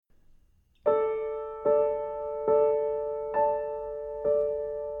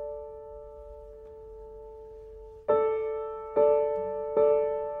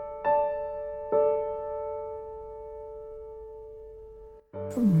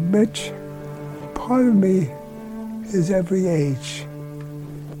Mitch, part of me is every age,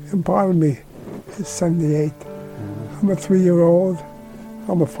 and part of me is 78. I'm a 3-year-old,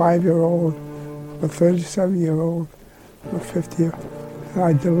 I'm a 5-year-old, I'm a 37-year-old, I'm a 50-year-old, and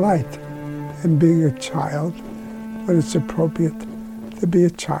I delight in being a child when it's appropriate to be a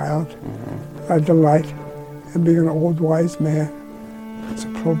child. I delight in being an old wise man when it's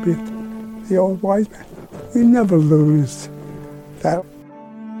appropriate, the old wise man. We never lose that.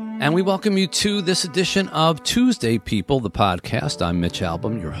 And we welcome you to this edition of Tuesday People, the podcast. I'm Mitch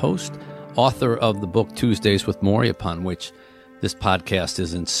Albom, your host, author of the book Tuesdays with Morrie, upon which this podcast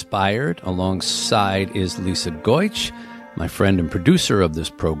is inspired. Alongside is Lisa Goich, my friend and producer of this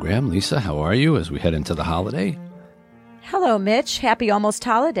program. Lisa, how are you as we head into the holiday? Hello, Mitch. Happy almost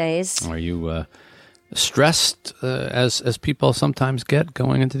holidays. Are you stressed as people sometimes get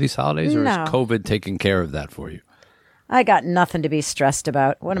going into these holidays, or No. is COVID taking care of that for you? I got nothing to be stressed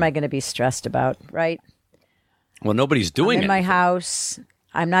about. What am I going to be stressed about, right? Well, nobody's doing I'm in my anything. house.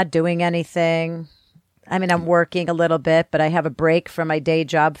 I'm not doing anything. I mean, I'm working a little bit, but I have a break from my day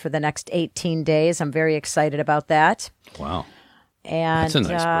job for the next 18 days. I'm very excited about that. Wow. And That's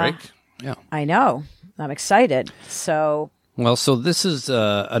a nice break. Yeah. I know. I'm excited. So Well, so this is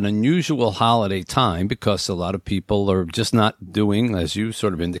an unusual holiday time because a lot of people are just not doing, as you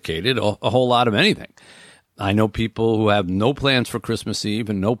sort of indicated, a whole lot of anything. I know people who have no plans for Christmas Eve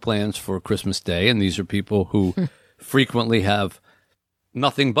and no plans for Christmas Day, and these are people who frequently have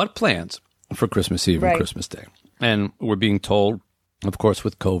nothing but plans for Christmas Eve and Right. Christmas Day. And we're being told, of course,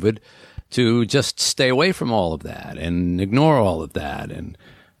 with COVID, to just stay away from all of that and ignore all of that and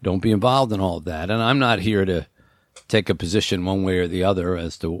don't be involved in all of that. And I'm not here to take a position one way or the other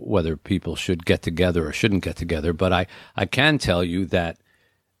as to whether people should get together or shouldn't get together. But I can tell you that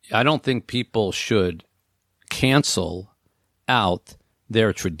I don't think people should cancel out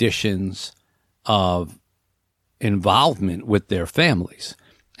their traditions of involvement with their families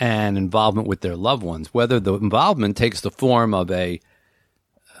and involvement with their loved ones, whether the involvement takes the form of a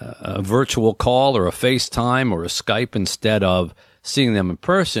virtual call or a FaceTime or a Skype instead of seeing them in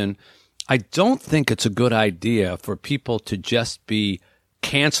person. I don't think it's a good idea for people to just be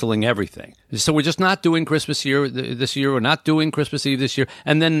canceling everything. So we're just not doing Christmas this year. We're not doing Christmas Eve this year,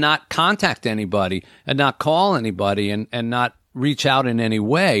 and then not contact anybody and not call anybody and not reach out in any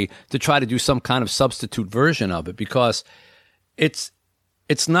way to try to do some kind of substitute version of it, because it's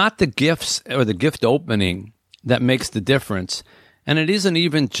not the gifts or the gift opening that makes the difference. And it isn't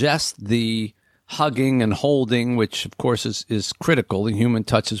even just the hugging and holding, which of course is critical. The human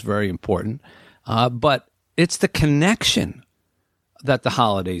touch is very important. But it's the connection that the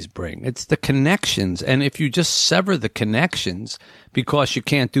holidays bring. It's the connections. And if you just sever the connections because you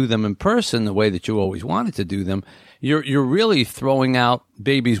can't do them in person the way that you always wanted to do them, you're really throwing out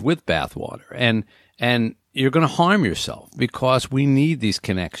babies with bathwater. And you're going to harm yourself, because we need these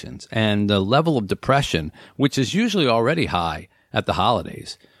connections. And the level of depression, which is usually already high at the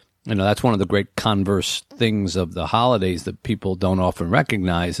holidays, that's one of the great converse things of the holidays that people don't often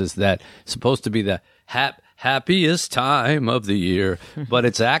recognize, is that it's supposed to be the happiest time of the year, but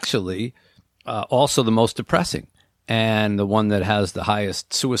it's actually also the most depressing and the one that has the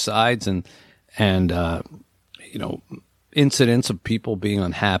highest suicides and incidents of people being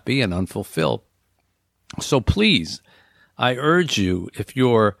unhappy and unfulfilled. So please, I urge you, if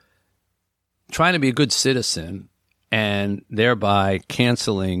you're trying to be a good citizen and thereby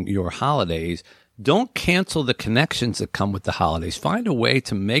canceling your holidays, don't cancel the connections that come with the holidays. Find a way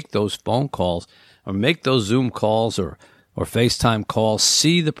to make those phone calls or make those Zoom calls or FaceTime calls.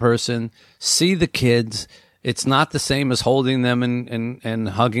 See the person, see the kids. It's not the same as holding them and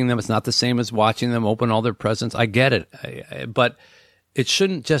hugging them. It's not the same as watching them open all their presents. I get it. But it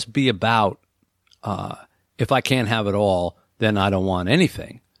shouldn't just be about, if I can't have it all, then I don't want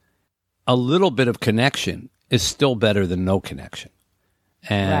anything. A little bit of connection is still better than no connection.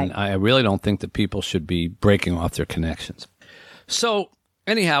 And Right. I really don't think that people should be breaking off their connections. So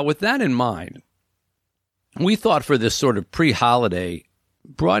anyhow, with that in mind, we thought for this sort of pre-holiday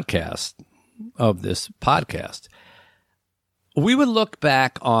broadcast of this podcast, we would look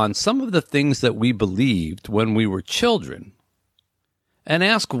back on some of the things that we believed when we were children and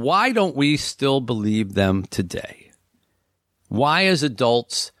ask, why don't we still believe them today? Why, as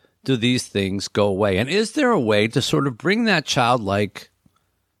adults, do these things go away? And is there a way to sort of bring that childlike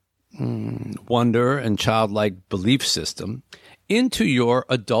wonder and childlike belief system into your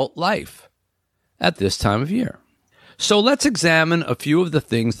adult life at this time of year? So let's examine a few of the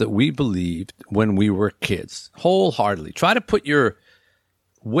things that we believed when we were kids, wholeheartedly. Try to put your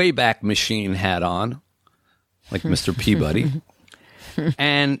Wayback Machine hat on, like Mr. Peabody,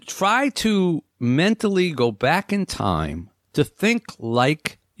 and try to mentally go back in time to think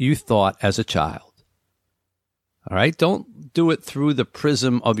like you thought as a child. All right? Don't do it through the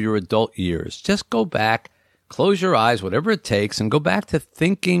prism of your adult years. Just go back, close your eyes, whatever it takes, and go back to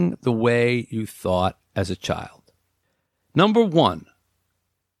thinking the way you thought as a child. Number one,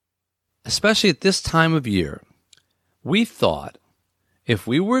 especially at this time of year, we thought if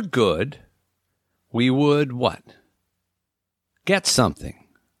we were good, we would what? Get something.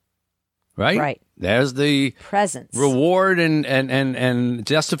 Right? Right. There's the Presents. reward and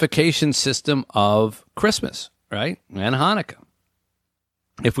justification system of Christmas, right? And Hanukkah.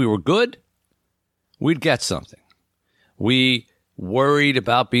 If we were good, we'd get something. We worried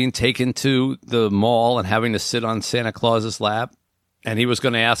about being taken to the mall and having to sit on Santa Claus's lap, and he was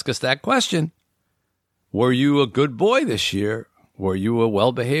going to ask us that question. Were you a good boy this year? Were you a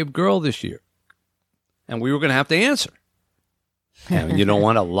well-behaved girl this year? And we were going to have to answer. And you don't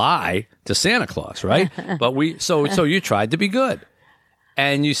want to lie to Santa Claus, right? But so you tried to be good.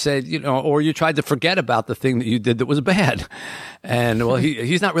 And you said, or you tried to forget about the thing that you did that was bad. And well,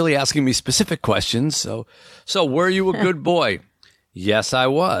 he's not really asking me specific questions. So were you a good boy? Yes, I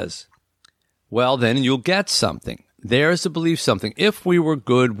was. Well, then you'll get something. There's the belief something. If we were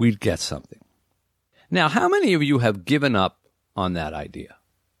good, we'd get something. Now, how many of you have given up on that idea?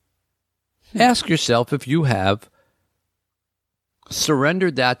 Ask yourself if you have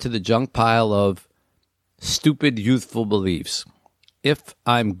surrendered that to the junk pile of stupid youthful beliefs. If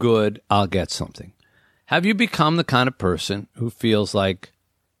I'm good, I'll get something. Have you become the kind of person who feels like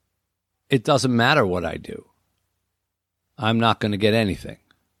it doesn't matter what I do? I'm not going to get anything.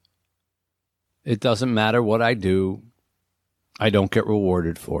 It doesn't matter what I do. I don't get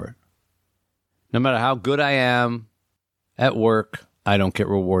rewarded for it. No matter how good I am at work, I don't get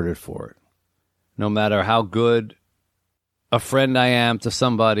rewarded for it. No matter how good a friend I am to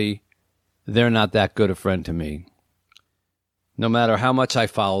somebody, they're not that good a friend to me. No matter how much I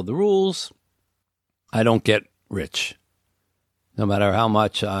follow the rules, I don't get rich. No matter how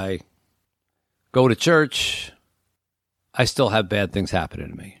much I go to church, I still have bad things happening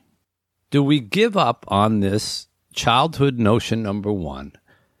to me. Do we give up on this childhood notion, number one?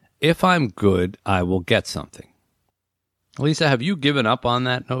 If I'm good, I will get something. Lisa, have you given up on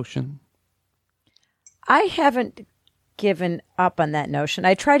that notion? I haven't given up on that notion.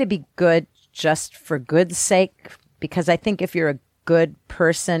 I try to be good just for good's sake, because I think if you're a good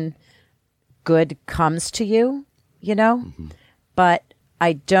person, good comes to you, Mm-hmm. But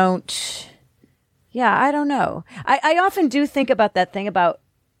I don't, I don't know. I often do think about that thing about,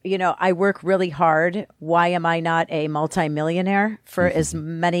 I work really hard. Why am I not a multimillionaire for as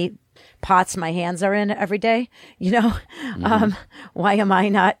many pots my hands are in every day? Why am I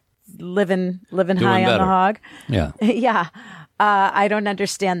not living high on the hog? Yeah. Yeah. I don't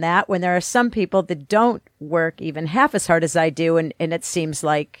understand that when there are some people that don't work even half as hard as I do. And it seems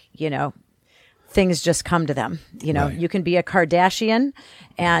like, things just come to them. Right. You can be a Kardashian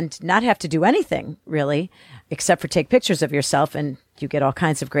and not have to do anything really, except for take pictures of yourself, and you get all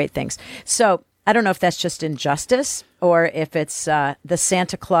kinds of great things. So I don't know if that's just injustice or if it's the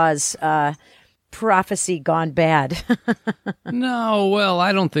Santa Claus prophecy gone bad. No, well,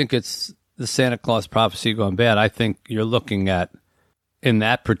 I don't think it's the Santa Claus prophecy gone bad. I think you're looking at, in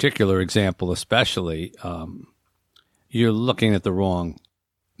that particular example especially, you're looking at the wrong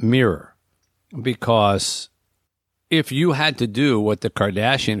mirror. Because if you had to do what the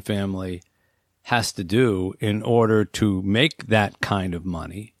Kardashian family has to do in order to make that kind of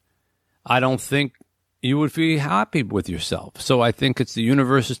money, I don't think you would be happy with yourself. So I think it's the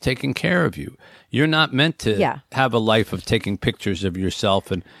universe is taking care of you. You're not meant to have a life of taking pictures of yourself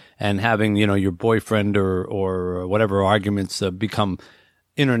and having, your boyfriend or whatever arguments become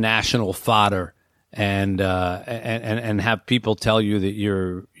international fodder and have people tell you that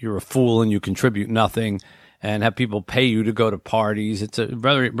you're a fool and you contribute nothing, and have people pay you to go to parties. It's a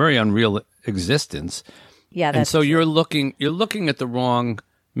very, very unreal existence. Yeah, that's and so true. you're looking at the wrong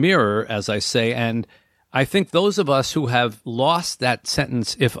mirror, as I say, and I think those of us who have lost that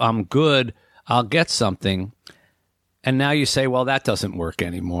sentence, if I'm good, I'll get something, and now you say, well, that doesn't work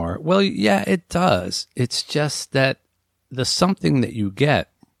anymore. Well, yeah, it does. It's just that the something that you get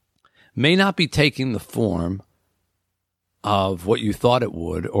may not be taking the form of what you thought it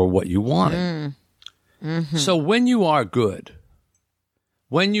would or what you wanted. Mm-hmm. So when you are good,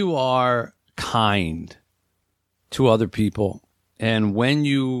 when you are kind to other people, and when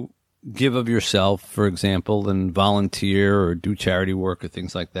you give of yourself, for example, and volunteer or do charity work or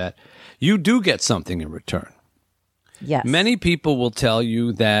things like that, you do get something in return. Yes. Many people will tell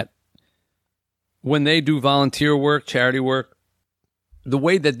you that when they do volunteer work, charity work, the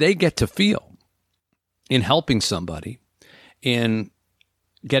way that they get to feel in helping somebody, in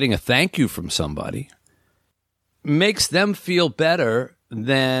getting a thank you from somebody, makes them feel better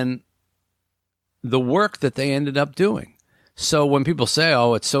than the work that they ended up doing. So when people say,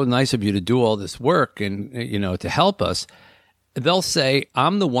 oh, it's so nice of you to do all this work and, to help us, they'll say,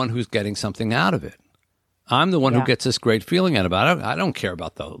 I'm the one who's getting something out of it. I'm the one who gets this great feeling out of it. I don't care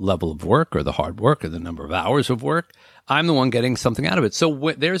about the level of work or the hard work or the number of hours of work. I'm the one getting something out of it.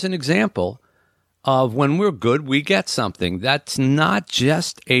 So there's an example of when we're good, we get something. That's not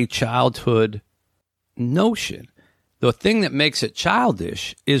just a childhood notion. The thing that makes it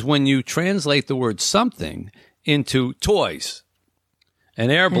childish is when you translate the word something into toys,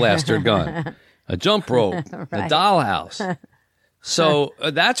 an air blaster gun, a jump rope, a dollhouse. So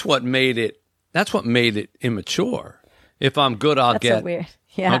that's what made it immature. If I'm good, I'll get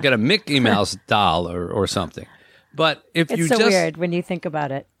a Mickey Mouse doll or something. But if it's so weird when you think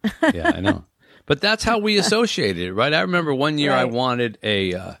about it. Yeah, I know. But that's how we associated it, right? I remember one year I wanted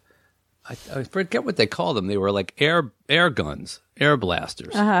I forget what they called them. They were like air guns, air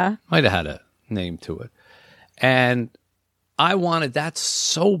blasters. Might have had a name to it. And I wanted that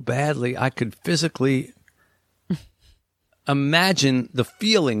so badly I could physically imagine the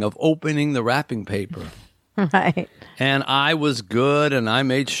feeling of opening the wrapping paper. Right. And I was good, and I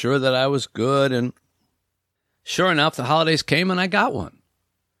made sure that I was good. And sure enough, the holidays came, and I got one.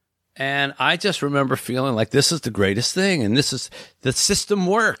 And I just remember feeling like this is the greatest thing, and the system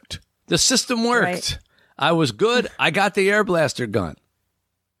worked. The system worked. Right. I was good. I got the air blaster gun.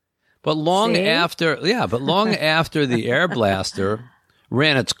 But long after the air blaster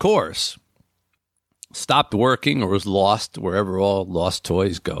ran its course, stopped working or was lost wherever all lost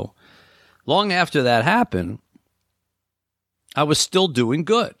toys go, long after that happened, I was still doing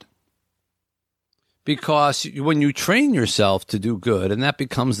good. Because when you train yourself to do good and that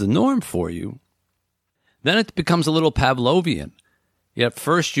becomes the norm for you, then it becomes a little Pavlovian. At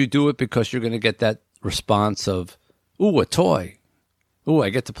first you do it because you're going to get that response of, ooh, a toy. Ooh, I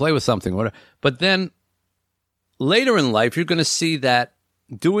get to play with something. But then later in life, you're going to see that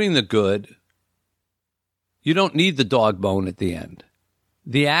doing the good, you don't need the dog bone at the end.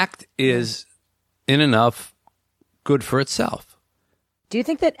 The act is in enough good for itself. Do you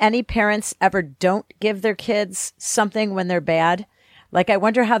think that any parents ever don't give their kids something when they're bad? Like, I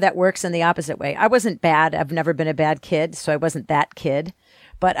wonder how that works in the opposite way. I wasn't bad. I've never been a bad kid, so I wasn't that kid.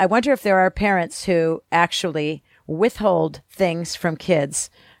 But I wonder if there are parents who actually withhold things from kids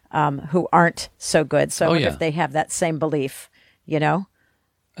who aren't so good. So I wonder if they have that same belief, Well,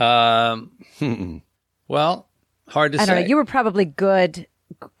 hard to say. I don't know. You were probably good.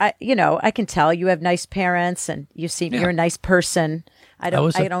 I can tell you have nice parents and you're a nice person. I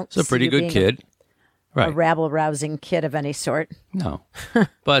don't It's a pretty good kid. Right. A rabble-rousing kid of any sort. No.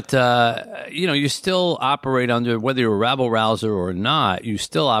 But, you still operate under, whether you're a rabble-rouser or not, you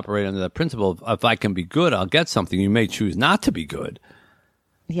still operate under the principle of, if I can be good, I'll get something. You may choose not to be good.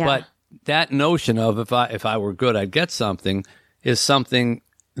 Yeah. But that notion of if I were good, I'd get something is something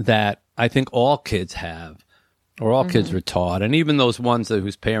that I think all kids have, or all kids were taught. And even those ones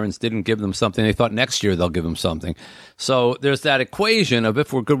whose parents didn't give them something, they thought next year they'll give them something. So there's that equation of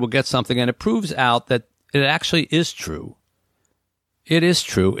if we're good, we'll get something. And it proves out that it actually is true. It is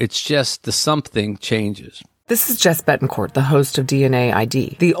true. It's just the something changes. This is Jess Betancourt, the host of DNA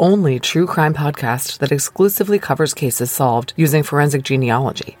ID, the only true crime podcast that exclusively covers cases solved using forensic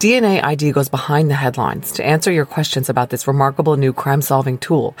genealogy. DNA ID goes behind the headlines to answer your questions about this remarkable new crime-solving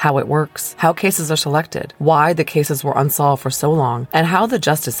tool, how it works, how cases are selected, why the cases were unsolved for so long, and how the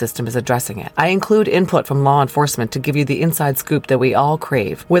justice system is addressing it. I include input from law enforcement to give you the inside scoop that we all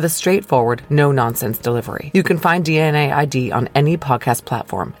crave, with a straightforward, no-nonsense delivery. You can find DNA ID on any podcast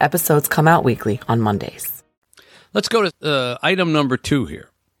platform. Episodes come out weekly on Mondays. Let's go to item number 2 here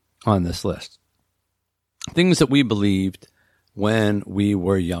on this list. Things that we believed when we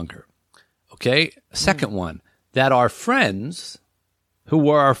were younger. Okay? Second one, that our friends, who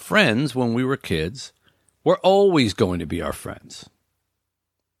were our friends when we were kids, were always going to be our friends.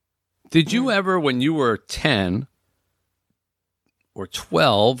 Did you ever, when you were 10 or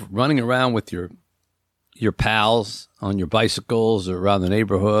 12, running around with your pals on your bicycles or around the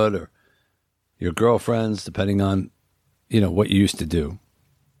neighborhood, or your girlfriends, depending on, what you used to do.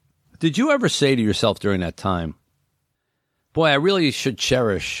 Did you ever say to yourself during that time, boy, I really should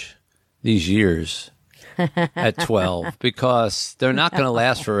cherish these years at 12 because they're not going to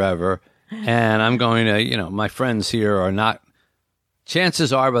last forever. And I'm going to, my friends here are not,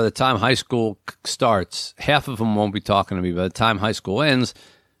 chances are by the time high school starts, half of them won't be talking to me. By the time high school ends,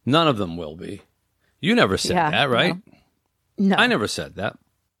 none of them will be. You never said that, right? No. I never said that.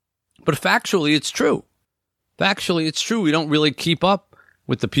 But factually, it's true. Factually, it's true. We don't really keep up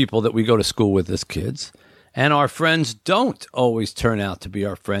with the people that we go to school with as kids. And our friends don't always turn out to be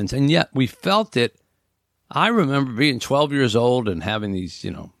our friends. And yet we felt it. I remember being 12 years old and having these,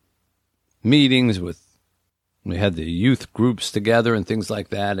 meetings we had the youth groups together and things like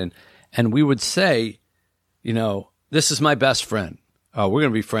that. And we would say, this is my best friend. We're going to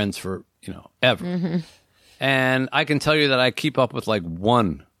be friends for, ever. Mm-hmm. And I can tell you that I keep up with like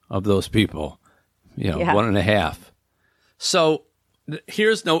one of those people, one and a half. So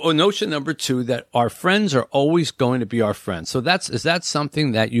here's notion number 2, that our friends are always going to be our friends. So is that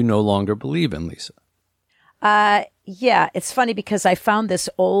something that you no longer believe in, Lisa? Yeah, it's funny because I found this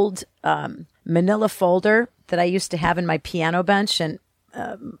old manila folder that I used to have in my piano bench. And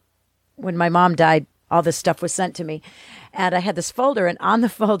when my mom died, all this stuff was sent to me. And I had this folder, and on the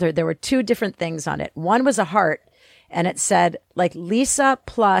folder, there were 2 different things on it. One was a heart, and it said, like, Lisa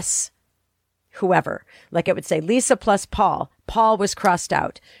plus whoever. Like, it would say Lisa plus Paul. Paul was crossed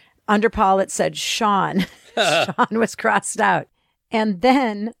out. Under Paul, it said Sean. Sean was crossed out. And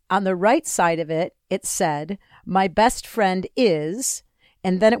then on the right side of it, it said, my best friend is,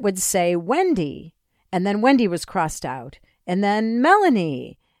 and then it would say Wendy. And then Wendy was crossed out. And then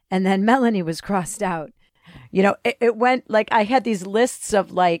Melanie. And then Melanie was crossed out. It went like I had these lists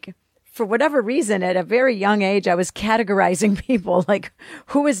of like, for whatever reason, at a very young age, I was categorizing people like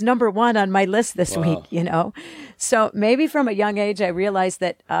who is number 1 on my list this week, So maybe from a young age, I realized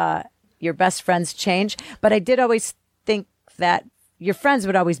that your best friends change. But I did always think that your friends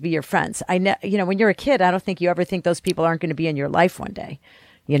would always be your friends. When you're a kid, I don't think you ever think those people aren't going to be in your life one day,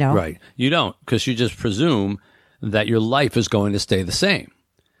 Right. You don't, because you just presume that your life is going to stay the same.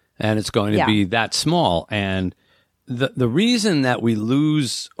 And it's going to be that small. And the reason that we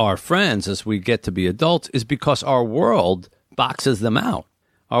lose our friends as we get to be adults is because our world boxes them out.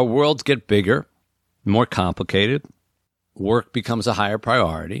 Our worlds get bigger, more complicated. Work becomes a higher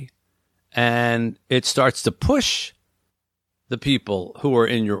priority. And it starts to push the people who are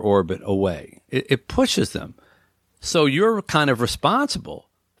in your orbit away. It pushes them. So you're kind of responsible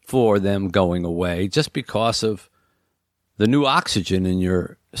for them going away just because of the new oxygen in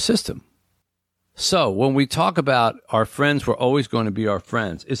your system. So when we talk about our friends, we're always going to be our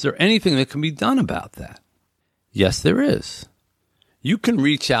friends. Is there anything that can be done about that? Yes, there is. You can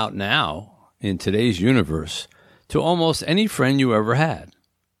reach out now in today's universe to almost any friend you ever had.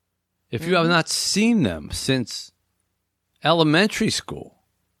 If you have not seen them since elementary school,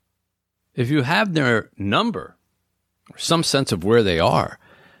 if you have their number or some sense of where they are,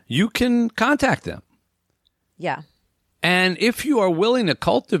 you can contact them. Yeah. And if you are willing to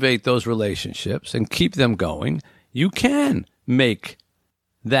cultivate those relationships and keep them going, you can make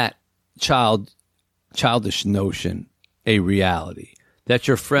that childish notion a reality, that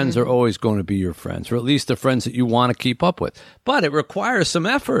your friends are always going to be your friends, or at least the friends that you want to keep up with. But it requires some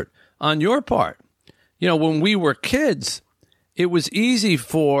effort on your part. When we were kids, it was easy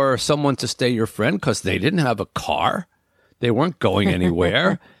for someone to stay your friend because they didn't have a car. They weren't going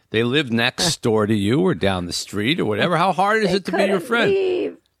anywhere. They lived next door to you or down the street or whatever. How hard is it to be your friend?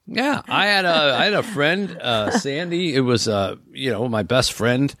 Leave. Yeah, I had a friend, Sandy. It was my best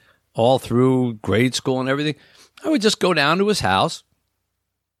friend all through grade school and everything. I would just go down to his house,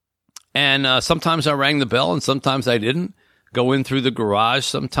 and sometimes I rang the bell, and sometimes I didn't. Go in through the garage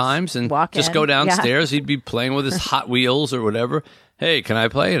sometimes and just go downstairs. Yeah. He'd be playing with his Hot Wheels or whatever. Hey, can I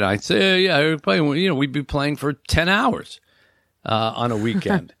play? And I'd say, yeah, we're playing. We'd be playing for 10 hours on a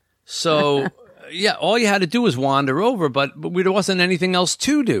weekend. So, yeah, all you had to do was wander over, but there wasn't anything else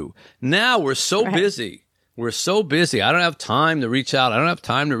to do. Now we're so busy. We're so busy. I don't have time to reach out. I don't have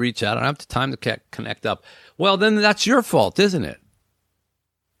time to time to connect up. Well, then that's your fault, isn't it?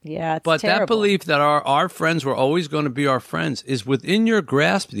 Yeah, it's But terrible. that belief that our friends were always going to be our friends is within your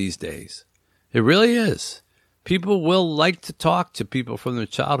grasp these days. It really is. People will like to talk to people from their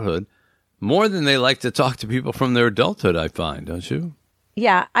childhood more than they like to talk to people from their adulthood, I find, don't you?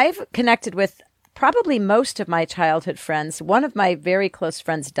 Yeah, I've connected with probably most of my childhood friends. One of my very close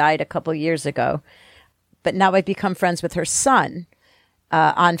friends died a couple years ago, but now I've become friends with her son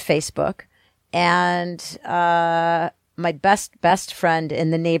on Facebook. And my best friend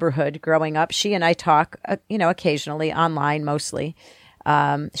in the neighborhood growing up, she and I talk, occasionally online, mostly.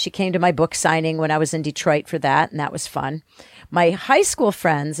 She came to my book signing when I was in Detroit for that, and that was fun. My high school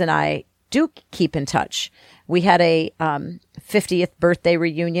friends and I do keep in touch. We had a 50th birthday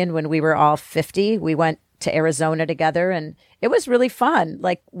reunion when we were all 50. We went to Arizona together, and it was really fun.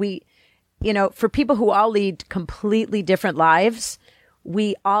 Like for people who all lead completely different lives,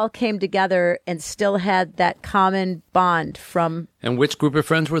 we all came together and still had that common bond from. And which group of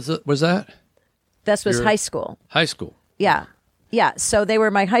friends was that? This was high school. High school. Yeah. Yeah. So they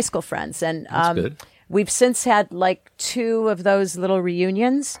were my high school friends. And That's good. We've since had like 2 of those little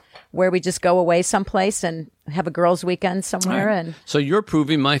reunions where we just go away someplace and have a girls' weekend somewhere. Right. And so you're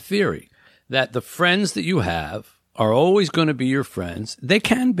proving my theory that the friends that you have are always going to be your friends. They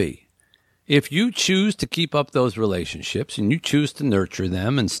can be. If you choose to keep up those relationships and you choose to nurture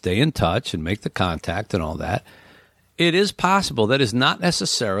them and stay in touch and make the contact and all that, it is possible. That is not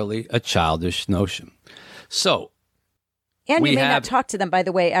necessarily a childish notion. So, and we you may have- not talk to them, by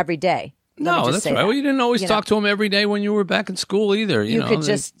the way, every day. Let me no, just that's say right. that. Well, you didn't always You talk know. to them every day when you were back in school either. You know, could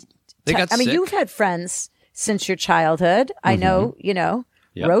just. they got I mean, sick. you've had friends since your childhood. I know.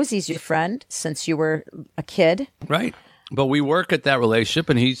 Yep. Rosie's your friend since you were a kid. Right. But we work at that relationship,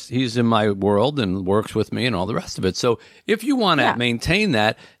 and he's in my world and works with me and all the rest of it. So if you want to Yeah. maintain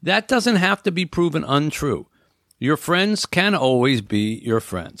that, that doesn't have to be proven untrue. Your friends can always be your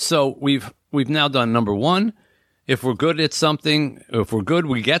friends. So we've now done number 1. If we're good at something, if we're good,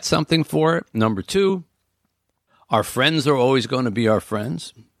 we get something for it. Number 2, our friends are always going to be our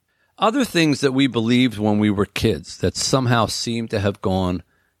friends. Other things that we believed when we were kids that somehow seem to have gone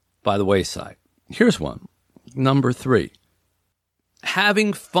by the wayside. Here's one. Number 3.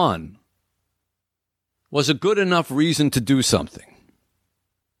 Having fun was a good enough reason to do something.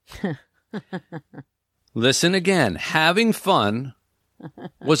 Listen again. Having fun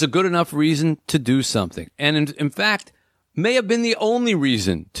was a good enough reason to do something. And in fact, may have been the only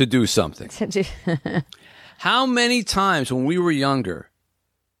reason to do something. How many times when we were younger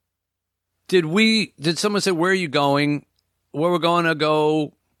did someone say, where are you going? Well, we're going to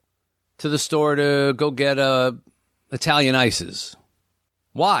go to the store to go get Italian ices.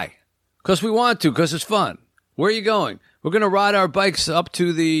 Why? Because we want to, because it's fun. Where are you going? We're going to ride our bikes up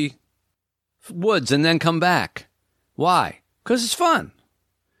to the woods and then come back. Why? Because it's fun.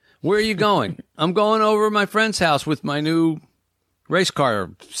 Where are you going? I'm going over to my friend's house with my new race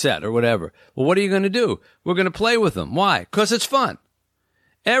car set or whatever. Well, what are you going to do? We're going to play with them. Why? Because it's fun.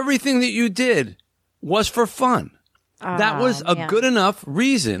 Everything that you did was for fun. That was a good enough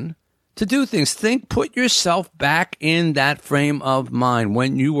reason to do things. Put yourself back in that frame of mind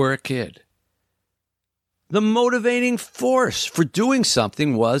when you were a kid. The motivating force for doing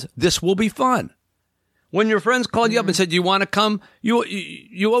something was, this will be fun. When your friends called you up and said, do you want to come? You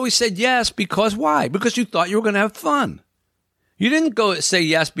always said yes, because why? Because you thought you were going to have fun. You didn't go say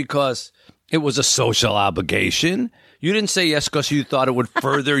yes because it was a social obligation. You didn't say yes because you thought it would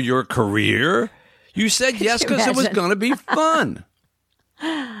further your career. You said yes because it was going to be fun.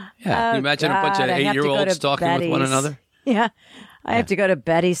 Yeah, can you imagine a bunch of God, I have to go 8-year-olds to talking with one Betty's. another? Yeah. I have to go to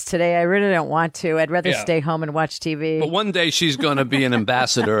Betty's today. I really don't want to. I'd rather Yeah. stay home and watch TV. But one day she's going to be an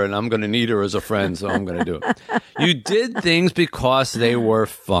ambassador, and I'm going to need her as a friend, so I'm going to do it. You did things because they were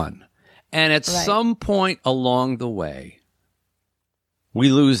fun. And at Right. some point along the way, we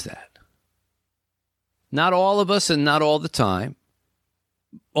lose that. Not all of us and not all the time,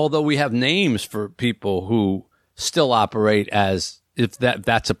 although we have names for people who still operate as if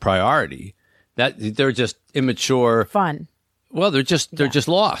that's a priority, that they're just immature. Fun. Well, they're just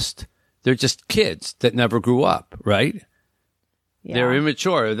lost. They're just kids that never grew up, right? Yeah. They're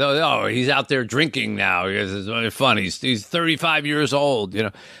immature. Oh, he's out there drinking now. It's fun. He's 35 years old. You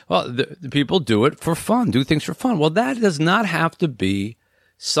know. Well, the people do it for fun. Do things for fun. Well, that does not have to be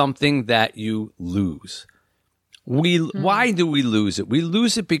something that you lose. Why do we lose it? We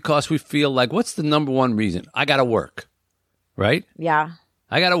lose it because we feel like, what's the number one reason? I got to work, right? Yeah.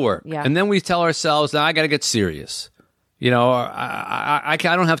 I got to work. Yeah. And then we tell ourselves, now I got to get serious. You know, I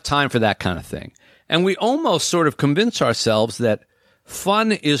don't have time for that kind of thing. And we almost sort of convince ourselves that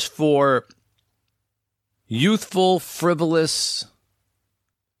fun is for youthful, frivolous,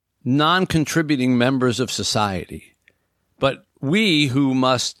 non-contributing members of society. But we who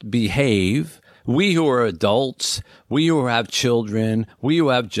must behave, we who are adults, we who have children, we who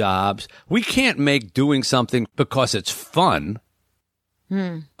have jobs, we can't make doing something because it's fun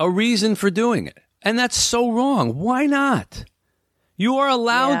a reason for doing it. And that's so wrong. Why not? You are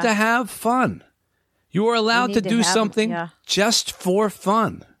allowed Yeah. to have fun. You are allowed need to to do have- something yeah. just for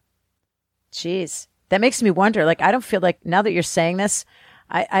fun. Jeez. That makes me wonder. Like, I don't feel like, now that you're saying this,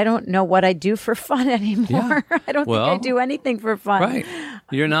 I don't know what I do for fun anymore. Yeah. I don't Well, think I do anything for fun. Right.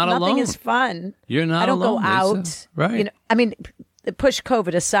 You're not Nothing alone. is fun. You're not I don't alone, go out. Lisa. Right. You know, I mean, push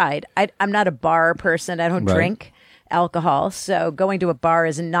COVID aside. I'm not a bar person. I don't Right. drink alcohol. So going to a bar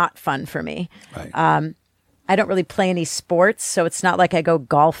is not fun for me. Right. I don't really play any sports. So it's not like I go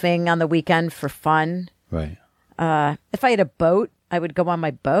golfing on the weekend for fun. right. If I had a boat, I would go on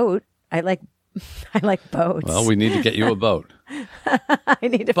my boat. I like boats. Well, we need to get you a boat. I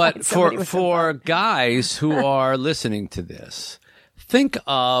need to But find somebody with a for boat. guys who are listening to this, think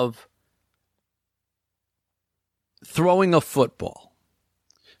of throwing a football.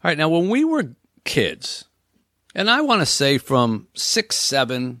 All right, now when we were kids, and I want to say from 6,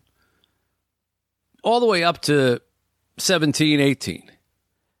 7, all the way up to 17, 18,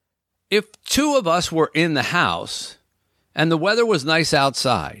 if two of us were in the house and the weather was nice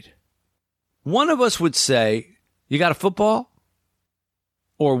outside, one of us would say, "You got a football?"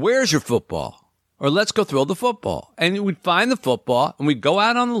 Or "Where's your football?" Or "Let's go throw the football." And we'd find the football and we'd go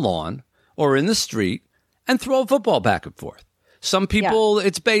out on the lawn or in the street and throw a football back and forth. Some people,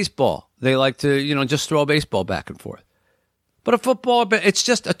 it's baseball. They like to, just throw a baseball back and forth. But a football, it's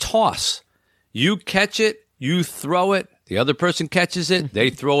just a toss. You catch it, you throw it. The other person catches it, they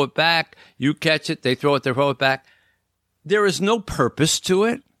throw it back. You catch it, they throw it back. There is no purpose to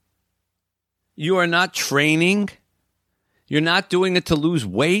it. You are not training. You're not doing it to lose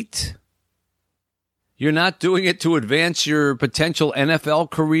weight. You're not doing it to advance your potential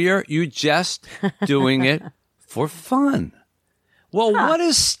NFL career. You're just doing it for fun. Well, what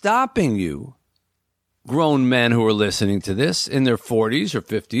is stopping you, grown men who are listening to this in their 40s or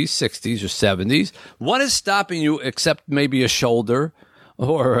 50s, 60s or 70s? What is stopping you except maybe a shoulder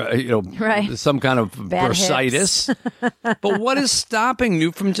or, Right. some kind of Bad bursitis? But what is stopping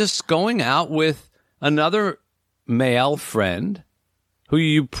you from just going out with another male friend who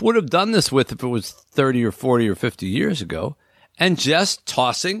you would have done this with if it was 30 or 40 or 50 years ago and just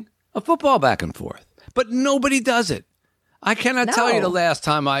tossing a football back and forth? But nobody does it. I cannot tell you the last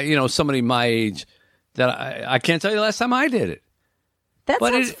time somebody my age that I can't tell you the last time I did it. That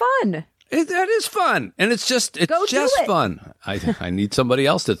sounds fun. That is fun. And it's just Go do it. fun. I need somebody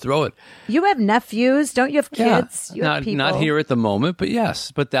else to throw it. You have nephews, don't you have kids? You have people. Not here at the moment, but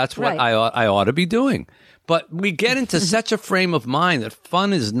yes. But that's what Right. I ought to be doing. But we get into such a frame of mind that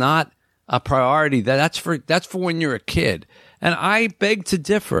fun is not a priority. That's for when you're a kid. And I beg to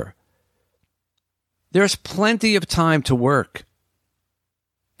differ. There's plenty of time to work.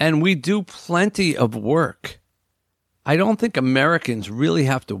 And we do plenty of work. I don't think Americans really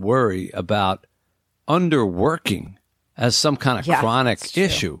have to worry about underworking as some kind of chronic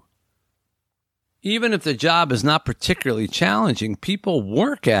issue. Even if the job is not particularly challenging, people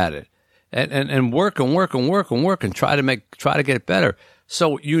work at it and work and try to get it better.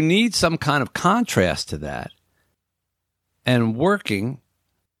 So you need some kind of contrast to that. And working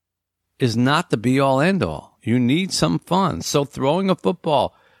is not the be all end all. You need some fun. So throwing a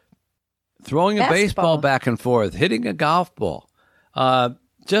football, throwing a baseball back and forth, hitting a golf ball,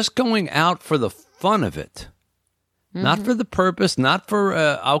 just going out for the fun of it, not for the purpose, not for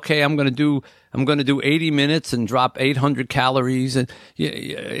okay, I'm going to do 80 minutes and drop 800 calories, and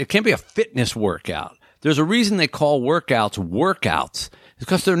it can't be a fitness workout. There's a reason they call workouts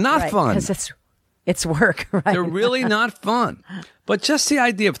because they're not fun. Because it's work, right? They're really not fun. But just the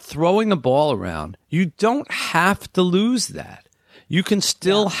idea of throwing a ball around, you don't have to lose that. You can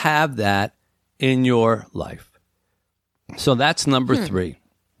still have that in your life. So that's number 3,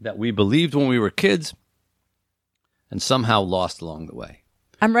 that we believed when we were kids and somehow lost along the way.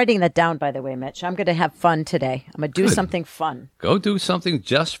 I'm writing that down, by the way, Mitch. I'm going to have fun today. I'm going to do something fun. Go do something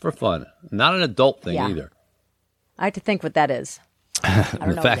just for fun. Not an adult thing either. I have to think what that is. I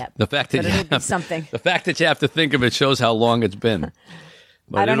don't know yet. The fact that But it'll be something. The fact that you have to think of it shows how long it's been.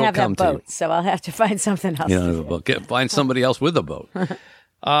 But I don't it'll have come that to boat, so I'll have to find something else. you. You don't have a boat. Find somebody else with a boat.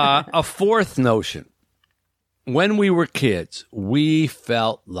 A fourth notion. When we were kids, we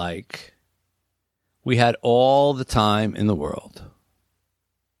felt like we had all the time in the world.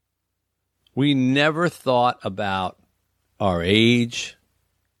 We never thought about our age,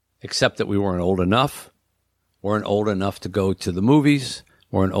 except that we weren't old enough. Weren't old enough to go to the movies.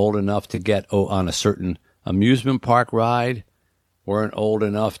 Weren't old enough to get on a certain amusement park ride. Weren't old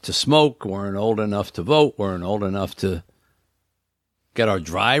enough to smoke. Weren't old enough to vote. Weren't old enough to get our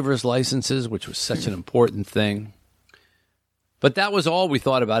driver's licenses, which was such an important thing. But that was all we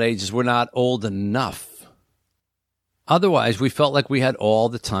thought about age, is we're not old enough. Otherwise, we felt like we had all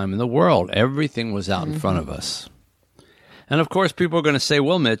the time in the world. Everything was out in front of us. And of course, people are going to say,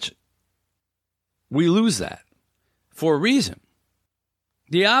 well, Mitch, we lose that for a reason.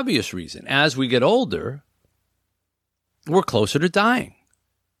 The obvious reason, as we get older, we're closer to dying.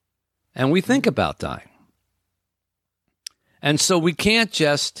 And we think about dying. And so we can't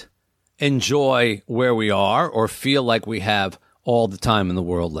just enjoy where we are or feel like we have all the time in the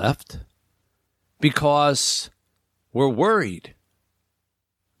world left, because we're worried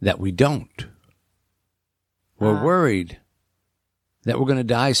that we don't. We're worried that we're going to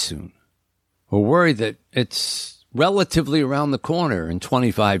die soon. We're worried that it's relatively around the corner in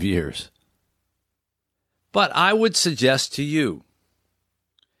 25 years. But I would suggest to you,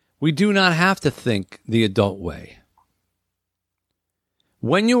 we do not have to think the adult way.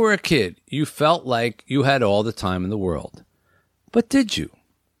 When you were a kid, you felt like you had all the time in the world. But did you?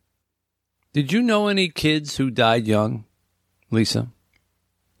 Did you know any kids who died young, Lisa?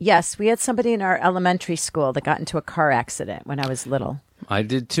 Yes, we had somebody in our elementary school that got into a car accident when I was little. I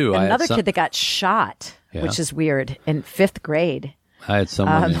did too. And another kid that got shot, which is weird, in 5th grade. I had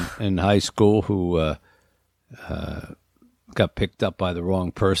someone in high school who got picked up by the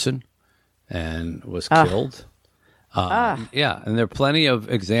wrong person and was killed. Yeah, and there are plenty of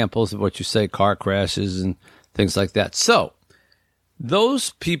examples of what you say, car crashes and things like that. So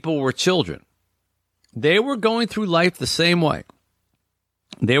those people were children. They were going through life the same way.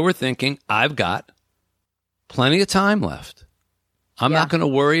 They were thinking, I've got plenty of time left. I'm not going to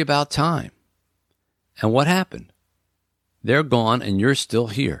worry about time. And what happened? They're gone and you're still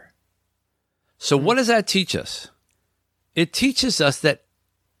here. So what does that teach us? It teaches us that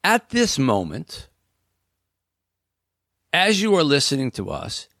at this moment, as you are listening to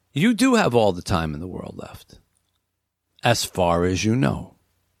us, you do have all the time in the world left. As far as you know.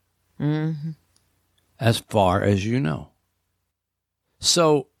 Mm-hmm. As far as you know.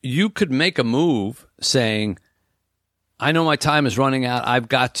 So you could make a move saying, I know my time is running out. I've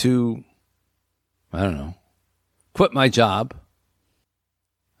got to, I don't know, quit my job.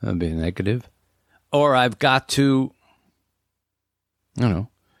 That'd be a negative. Or I've got to, I don't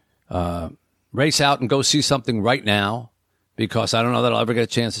know, race out and go see something right now because I don't know that I'll ever get a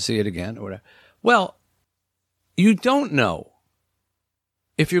chance to see it again or whatever. Well, you don't know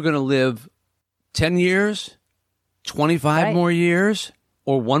if you're going to live 10 years, 25 more years,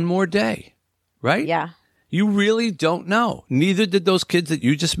 or one more day, right? Yeah. You really don't know. Neither did those kids that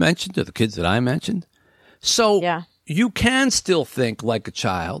you just mentioned or the kids that I mentioned. So you can still think like a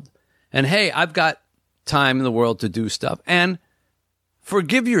child and, hey, I've got time in the world to do stuff. And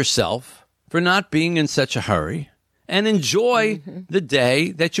forgive yourself for not being in such a hurry and enjoy the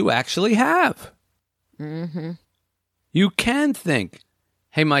day that you actually have. Mm-hmm. You can think,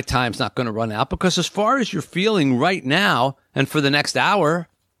 hey, my time's not going to run out, because as far as you're feeling right now and for the next hour,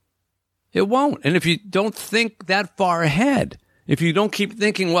 it won't. And if you don't think that far ahead, if you don't keep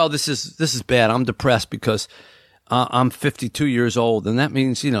thinking, well, this is bad, I'm depressed because I'm 52 years old, and that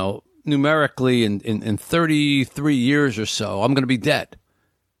means, you know, numerically in 33 years or so, I'm going to be dead.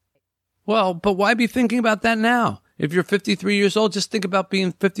 Well, but why be thinking about that now? If you're 53 years old, just think about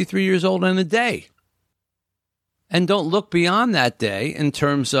being 53 years old in a day. And don't look beyond that day in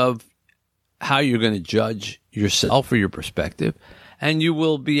terms of how you're going to judge yourself or your perspective. And you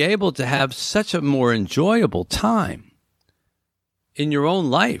will be able to have such a more enjoyable time in your own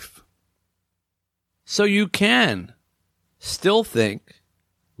life. So you can still think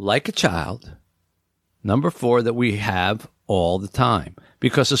like a child. Number 4, that we have all the time.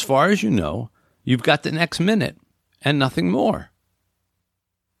 Because as far as you know, you've got the next minute and nothing more.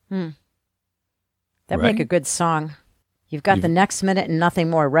 That'd make a good song. You've got the next minute and nothing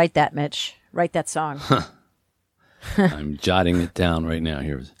more. Write that, Mitch. Write that song. I'm jotting it down right now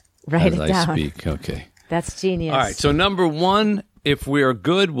here Write as it I down. speak. Okay. That's genius. All right. So number 1, if we're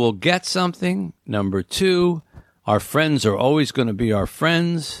good, we'll get something. Number 2, our friends are always going to be our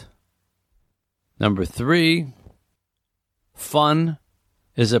friends. Number 3, fun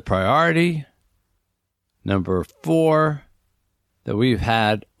is a priority. Number 4, that we've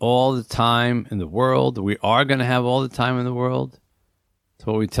had all the time in the world. We are going to have all the time in the world. That's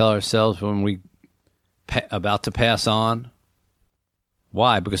what we tell ourselves when we about to pass on.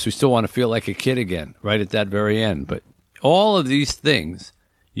 Why? Because we still want to feel like a kid again, right at that very end. But all of these things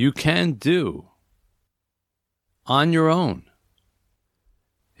you can do on your own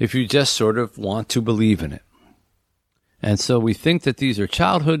if you just sort of want to believe in it. And so we think that these are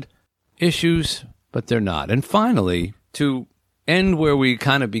childhood issues, but they're not. And finally, to end where we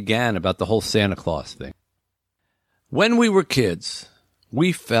kind of began about the whole Santa Claus thing. When we were kids,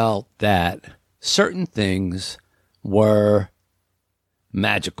 we felt that certain things were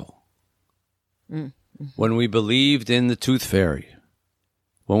magical. Mm-hmm. When we believed in the Tooth Fairy,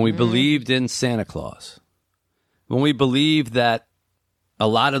 when we believed in Santa Claus, when we believed that a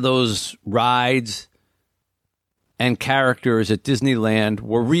lot of those rides and characters at Disneyland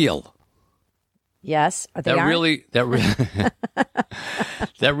were real. Yes, that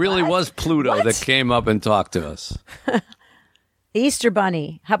really was Pluto that came up and talked to us. The Easter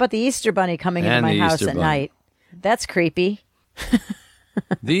Bunny. How about the Easter Bunny coming into my house at night? That's creepy.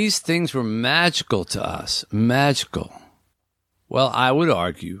 These things were magical to us. Magical. Well, I would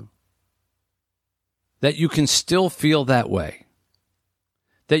argue that you can still feel that way,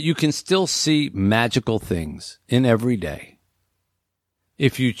 that you can still see magical things in every day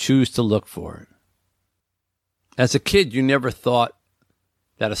if you choose to look for it. As a kid, you never thought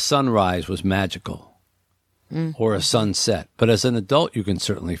that a sunrise was magical or a sunset, but as an adult, you can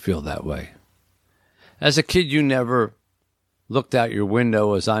certainly feel that way. As a kid, you never looked out your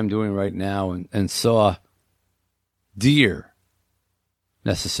window, as I'm doing right now, and saw deer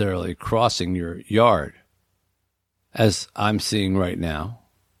necessarily crossing your yard, as I'm seeing right now.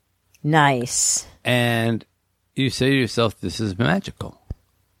 Nice. And you say to yourself, this is magical.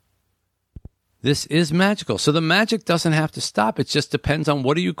 This is magical. So the magic doesn't have to stop. It just depends on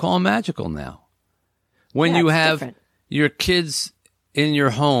what do you call magical now. When you have your kids in your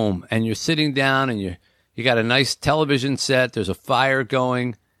home and you're sitting down and you got a nice television set, there's a fire going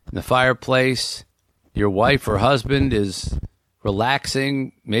in the fireplace, your wife or husband is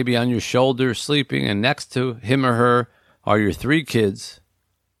relaxing, maybe on your shoulder, sleeping, and next to him or her are your 3 kids,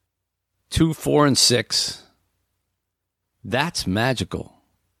 2, 4, and 6. That's magical.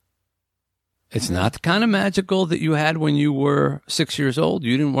 It's not the kind of magical that you had when you were 6 years old.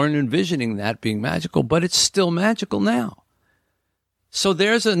 You weren't envisioning that being magical, but it's still magical now. So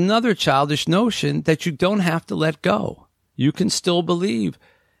there's another childish notion that you don't have to let go. You can still believe.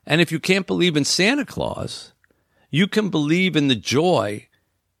 And if you can't believe in Santa Claus, you can believe in the joy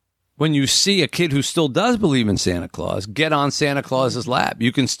when you see a kid who still does believe in Santa Claus get on Santa Claus's lap.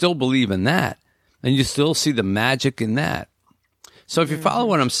 You can still believe in that, and you still see the magic in that. So if you follow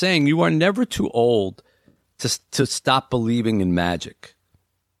what I'm saying, you are never too old to stop believing in magic.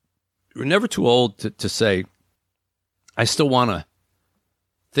 You're never too old to say, I still want to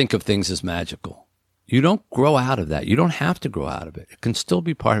think of things as magical. You don't grow out of that. You don't have to grow out of it. It can still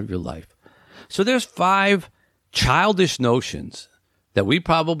be part of your life. So there's 5 childish notions that we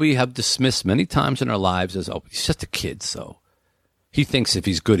probably have dismissed many times in our lives as, oh, he's just a kid, so he thinks if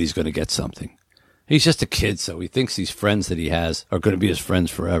he's good, he's going to get something. He's just a kid, so he thinks these friends that he has are going to be his friends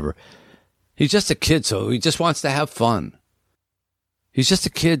forever. He's just a kid, so he just wants to have fun. He's just a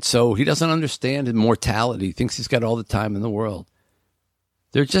kid, so he doesn't understand immortality. He thinks he's got all the time in the world.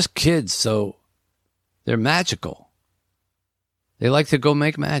 They're just kids, so they're magical. They like to go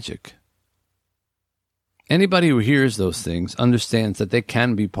make magic. Anybody who hears those things understands that they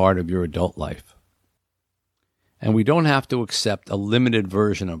can be part of your adult life. And we don't have to accept a limited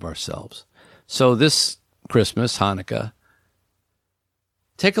version of ourselves. So this Christmas, Hanukkah,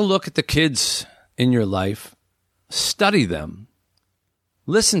 take a look at the kids in your life, study them,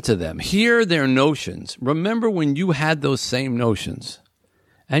 listen to them, hear their notions. Remember when you had those same notions.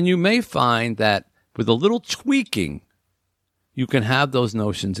 And you may find that with a little tweaking, you can have those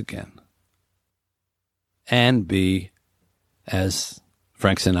notions again. And be, as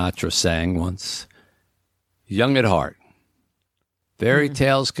Frank Sinatra sang once, young at heart. Fairy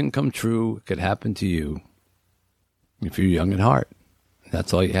tales can come true. It could happen to you if you're young at heart.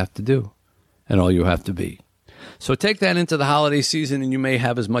 That's all you have to do and all you have to be. So take that into the holiday season and you may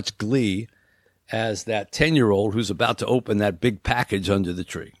have as much glee as that 10-year-old who's about to open that big package under the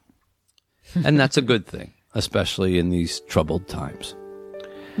tree. And that's a good thing, especially in these troubled times.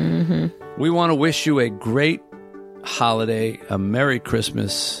 Mm-hmm. We want to wish you a great holiday, a Merry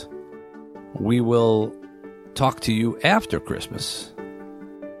Christmas. We will talk to you after Christmas,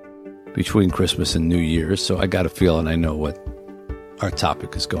 between Christmas and New Year's. So I got a feeling I know what our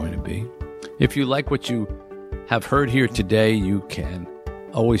topic is going to be. If you like what you have heard here today, you can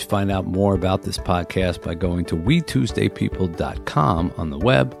always find out more about this podcast by going to WeTuesdayPeople.com on the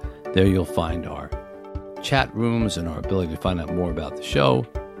web. There you'll find our chat rooms and our ability to find out more about the show.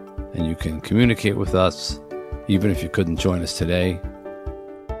 And you can communicate with us, even if you couldn't join us today.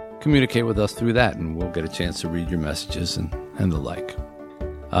 Communicate with us through that, and we'll get a chance to read your messages and the like.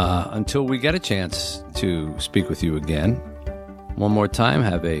 Until we get a chance to speak with you again, one more time,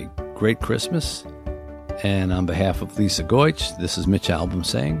 have a great Christmas. And on behalf of Lisa Goich, this is Mitch Albom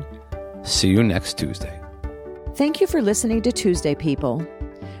saying, see you next Tuesday. Thank you for listening to Tuesday People.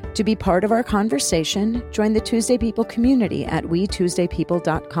 To be part of our conversation, join the Tuesday People community at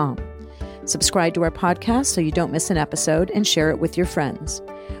WeTuesdayPeople.com. Subscribe to our podcast so you don't miss an episode and share it with your friends.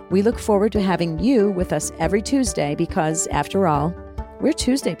 We look forward to having you with us every Tuesday because, after all, we're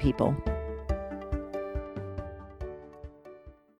Tuesday People.